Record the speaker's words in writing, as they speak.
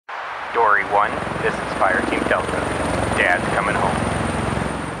Story 1, this is Fireteam Delta. Dad's coming home.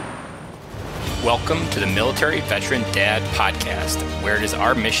 Welcome to the Military Veteran Dad Podcast, where it is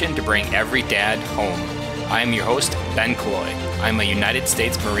our mission to bring every dad home. I am your host, Ben Killoy. I'm a United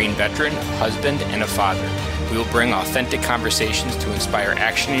States Marine veteran, husband, and a father. We will bring authentic conversations to inspire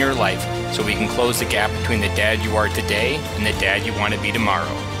action in your life so we can close the gap between the dad you are today and the dad you want to be tomorrow.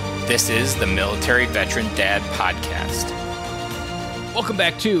 This is the Military Veteran Dad Podcast. Welcome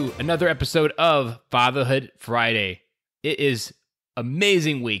back to another episode of Fatherhood Friday. It is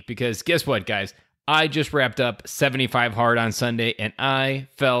amazing week because guess what, guys? I just wrapped up 75 Hard on Sunday and I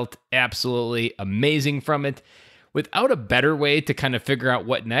felt absolutely amazing from it. Without a better way to kind of figure out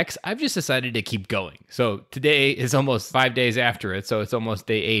what next, I've just decided to keep going. So today is almost 5 days after it, so it's almost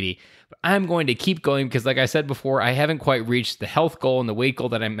day 80. But I'm going to keep going because like I said before, I haven't quite reached the health goal and the weight goal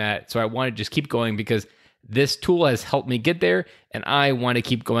that I'm at. So I want to just keep going because this tool has helped me get there, and I want to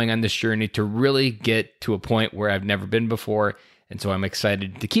keep going on this journey to really get to a point where I've never been before, and so I'm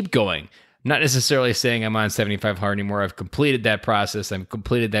excited to keep going. I'm not necessarily saying I'm on 75 Hard anymore. I've completed that process. I've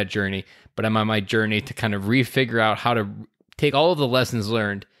completed that journey, but I'm on my journey to kind of refigure out how to take all of the lessons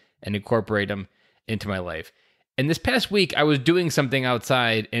learned and incorporate them into my life. And this past week, I was doing something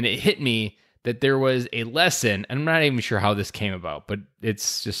outside, and it hit me that there was a lesson, and I'm not even sure how this came about, but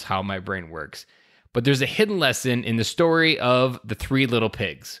it's just how my brain works. But there's a hidden lesson in the story of the Three Little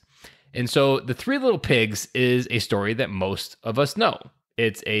Pigs. And so the Three Little Pigs is a story that most of us know.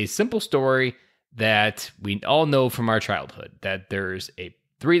 It's a simple story that we all know from our childhood, that there's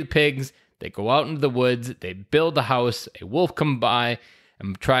three pigs, they go out into the woods, they build a house, a wolf comes by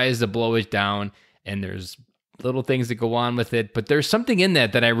and tries to blow it down, and there's little things that go on with it. But there's something in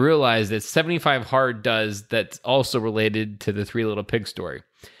that I realized that 75 Hard does that's also related to the Three Little Pig story.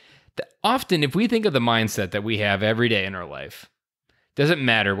 Often, if we think of the mindset that we have every day in our life, doesn't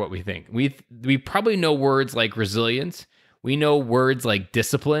matter what we think. We probably know words like resilience. We know words like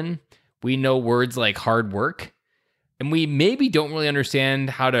discipline. We know words like hard work. And we maybe don't really understand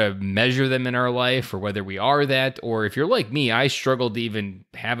how to measure them in our life or whether we are that. Or if you're like me, I struggled to even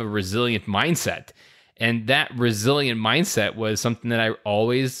have a resilient mindset. And that resilient mindset was something that I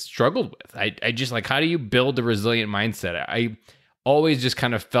always struggled with. I just like, how do you build a resilient mindset? I always just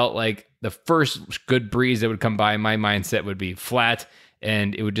kind of felt like the first good breeze that would come by, my mindset would be flat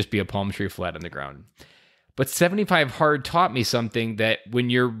and it would just be a palm tree flat on the ground. But 75 Hard taught me something that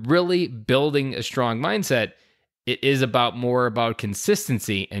when you're really building a strong mindset, it is more about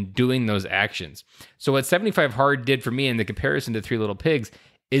consistency and doing those actions. So what 75 Hard did for me in the comparison to Three Little Pigs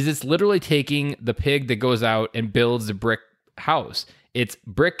is it's literally taking the pig that goes out and builds a brick house. It's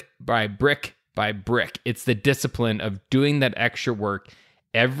brick by brick by brick. It's the discipline of doing that extra work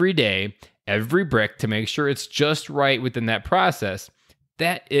every day, every brick to make sure it's just right within that process.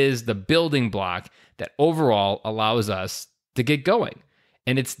 That is the building block that overall allows us to get going.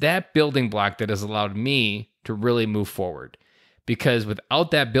 And it's that building block that has allowed me to really move forward. Because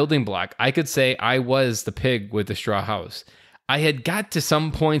without that building block, I could say I was the pig with the straw house. I had got to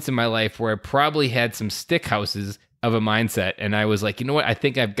some points in my life where I probably had some stick houses of a mindset. And I was like, you know what? I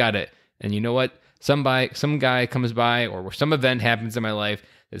think I've got it. And you know what? Some guy comes by or some event happens in my life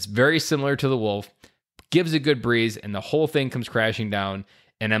that's very similar to the wolf, gives a good breeze, and the whole thing comes crashing down.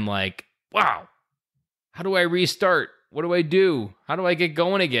 And I'm like, wow, how do I restart? What do I do? How do I get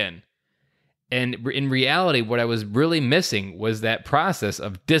going again? And in reality, what I was really missing was that process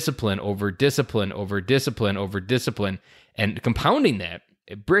of discipline over discipline over discipline over discipline and compounding that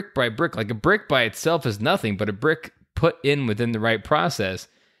brick by brick. Like a brick by itself is nothing, but a brick put in within the right process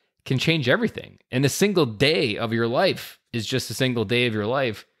can change everything. And a single day of your life is just a single day of your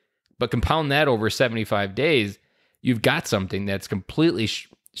life. But compound that over 75 days, you've got something that's completely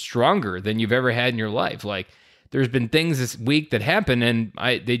stronger than you've ever had in your life. Like there's been things this week that happen and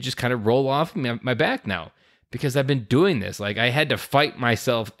they just kind of roll off my back now because I've been doing this. Like I had to fight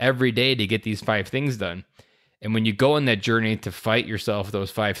myself every day to get these 5 things done. And when you go on that journey to fight yourself those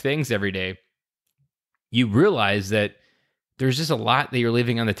 5 things every day, you realize that there's just a lot that you're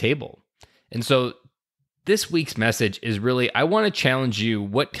leaving on the table. And so this week's message is really, I want to challenge you.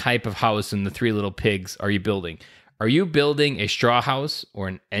 What type of house in the Three Little Pigs are you building? Are you building a straw house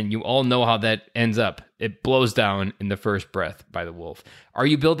and you all know how that ends up? It blows down in the first breath by the wolf. Are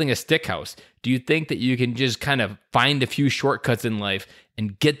you building a stick house? Do you think that you can just kind of find a few shortcuts in life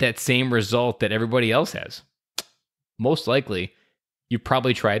and get that same result that everybody else has? Most likely, you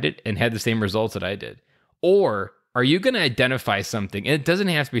probably tried it and had the same results that I did. Or are you going to identify something? And it doesn't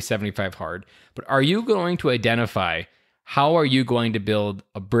have to be 75 Hard, but are you going to identify how are you going to build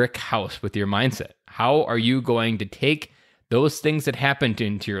a brick house with your mindset? How are you going to take those things that happened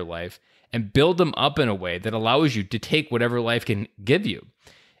into your life and build them up in a way that allows you to take whatever life can give you.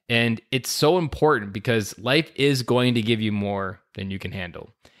 And it's so important because life is going to give you more than you can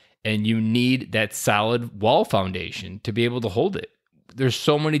handle. And you need that solid wall foundation to be able to hold it. There's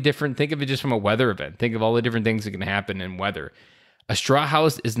so many different, think of it just from a weather event. Think of all the different things that can happen in weather. A straw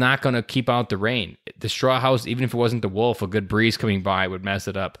house is not going to keep out the rain. The straw house, even if it wasn't the wolf, a good breeze coming by would mess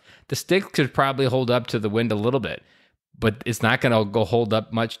it up. The stick could probably hold up to the wind a little bit, but it's not going to go hold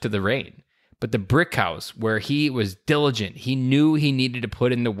up much to the rain. But the brick house, where he was diligent, he knew he needed to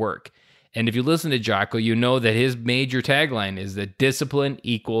put in the work. And if you listen to Jocko, you know that his major tagline is that discipline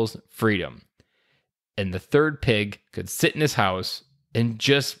equals freedom. And the third pig could sit in his house and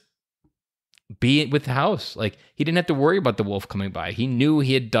just be with the house. Like, he didn't have to worry about the wolf coming by. He knew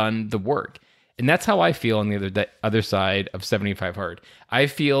he had done the work. And that's how I feel on the other side of 75 hard. I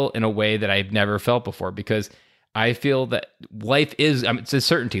feel in a way that I've never felt before, because I feel that life is, it's a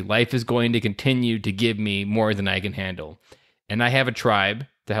certainty. Life is going to continue to give me more than I can handle. And I have a tribe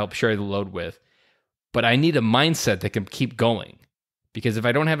to help share the load with. But I need a mindset that can keep going. Because if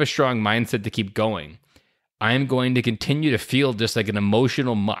I don't have a strong mindset to keep going, I'm going to continue to feel just like an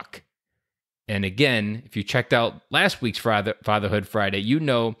emotional muck. And again, if you checked out last week's Fatherhood Friday, you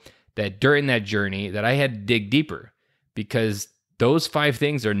know that during that journey that I had to dig deeper, because those 5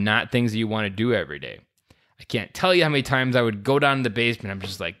 things are not things that you want to do every day. I can't tell you how many times I would go down in the basement. I'm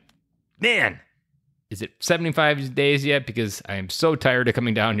just like, man, is it 75 days yet? Because I am so tired of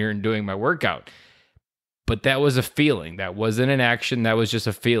coming down here and doing my workout. But that was a feeling. That wasn't an action. That was just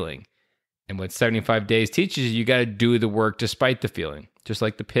a feeling. And what 75 days teaches you got to do the work despite the feeling. Just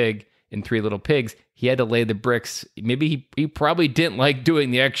like the pig in Three Little Pigs, he had to lay the bricks. Maybe he probably didn't like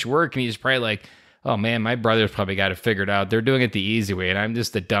doing the extra work, and he's probably like, oh man, my brother's probably got it figured out. They're doing it the easy way, and I'm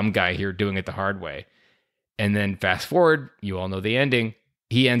just the dumb guy here doing it the hard way. And then fast forward, you all know the ending.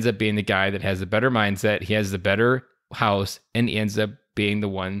 He ends up being the guy that has the better mindset. He has the better house, and he ends up being the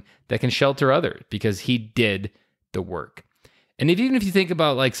one that can shelter others because he did the work. And even if you think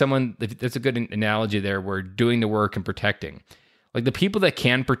about like someone, that's a good analogy there, where doing the work and protecting. Like the people that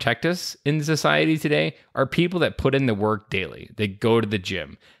can protect us in society today are people that put in the work daily. They go to the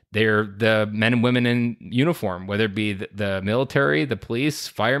gym. They're the men and women in uniform, whether it be the military, the police,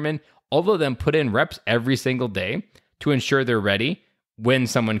 firemen. All of them put in reps every single day to ensure they're ready when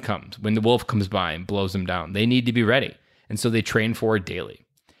someone comes, when the wolf comes by and blows them down. They need to be ready. And so they train for it daily.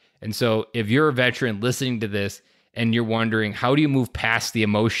 And so if you're a veteran listening to this and you're wondering, how do you move past the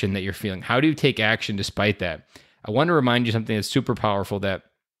emotion that you're feeling? How do you take action despite that? I want to remind you something that's super powerful that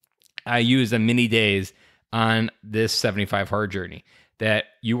I use on many days on this 75 hard journey, that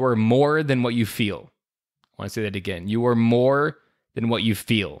you are more than what you feel. I want to say that again. You are more than what you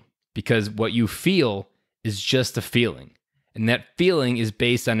feel, because what you feel is just a feeling. And that feeling is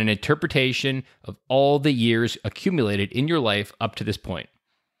based on an interpretation of all the years accumulated in your life up to this point.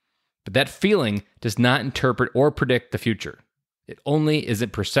 But that feeling does not interpret or predict the future. It only is a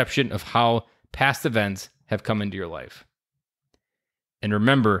perception of how past events have come into your life. And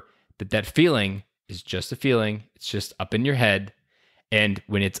remember that feeling is just a feeling. It's just up in your head. And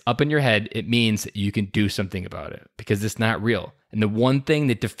when it's up in your head, it means that you can do something about it because it's not real. And the one thing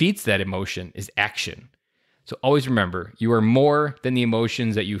that defeats that emotion is action. So always remember, you are more than the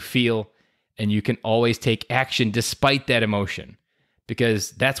emotions that you feel, and you can always take action despite that emotion,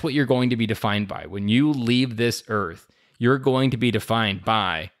 because that's what you're going to be defined by. When you leave this earth, you're going to be defined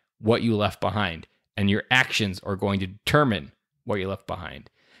by what you left behind, and your actions are going to determine what you left behind.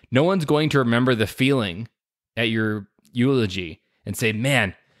 No one's going to remember the feeling at your eulogy and say,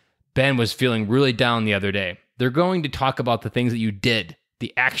 man, Ben was feeling really down the other day. They're going to talk about the things that you did,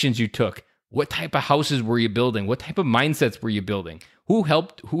 the actions you took. What type of houses were you building? What type of mindsets were you building? Who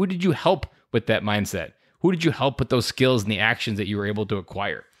helped? Who did you help with that mindset? Who did you help with those skills and the actions that you were able to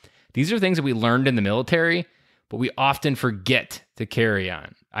acquire? These are things that we learned in the military, but we often forget to carry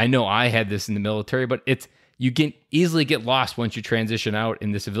on. I know I had this in the military, but you can easily get lost once you transition out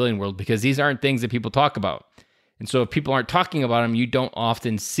in the civilian world, because these aren't things that people talk about. And so if people aren't talking about them, you don't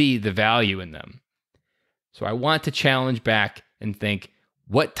often see the value in them. So I want to challenge back and think,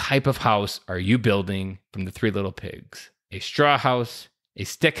 what type of house are you building from the Three Little Pigs? A straw house, a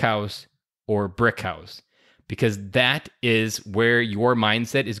stick house, or a brick house? Because that is where your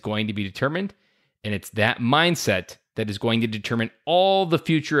mindset is going to be determined. And it's that mindset that is going to determine all the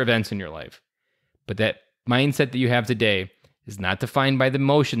future events in your life. But that mindset that you have today is not defined by the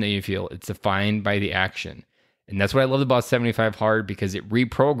emotion that you feel. It's defined by the action. And that's what I love about 75 Hard, because it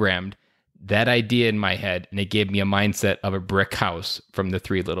reprogrammed that idea in my head, and it gave me a mindset of a brick house from the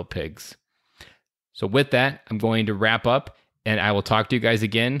Three Little Pigs. So with that, I'm going to wrap up and I will talk to you guys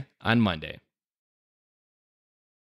again on Monday.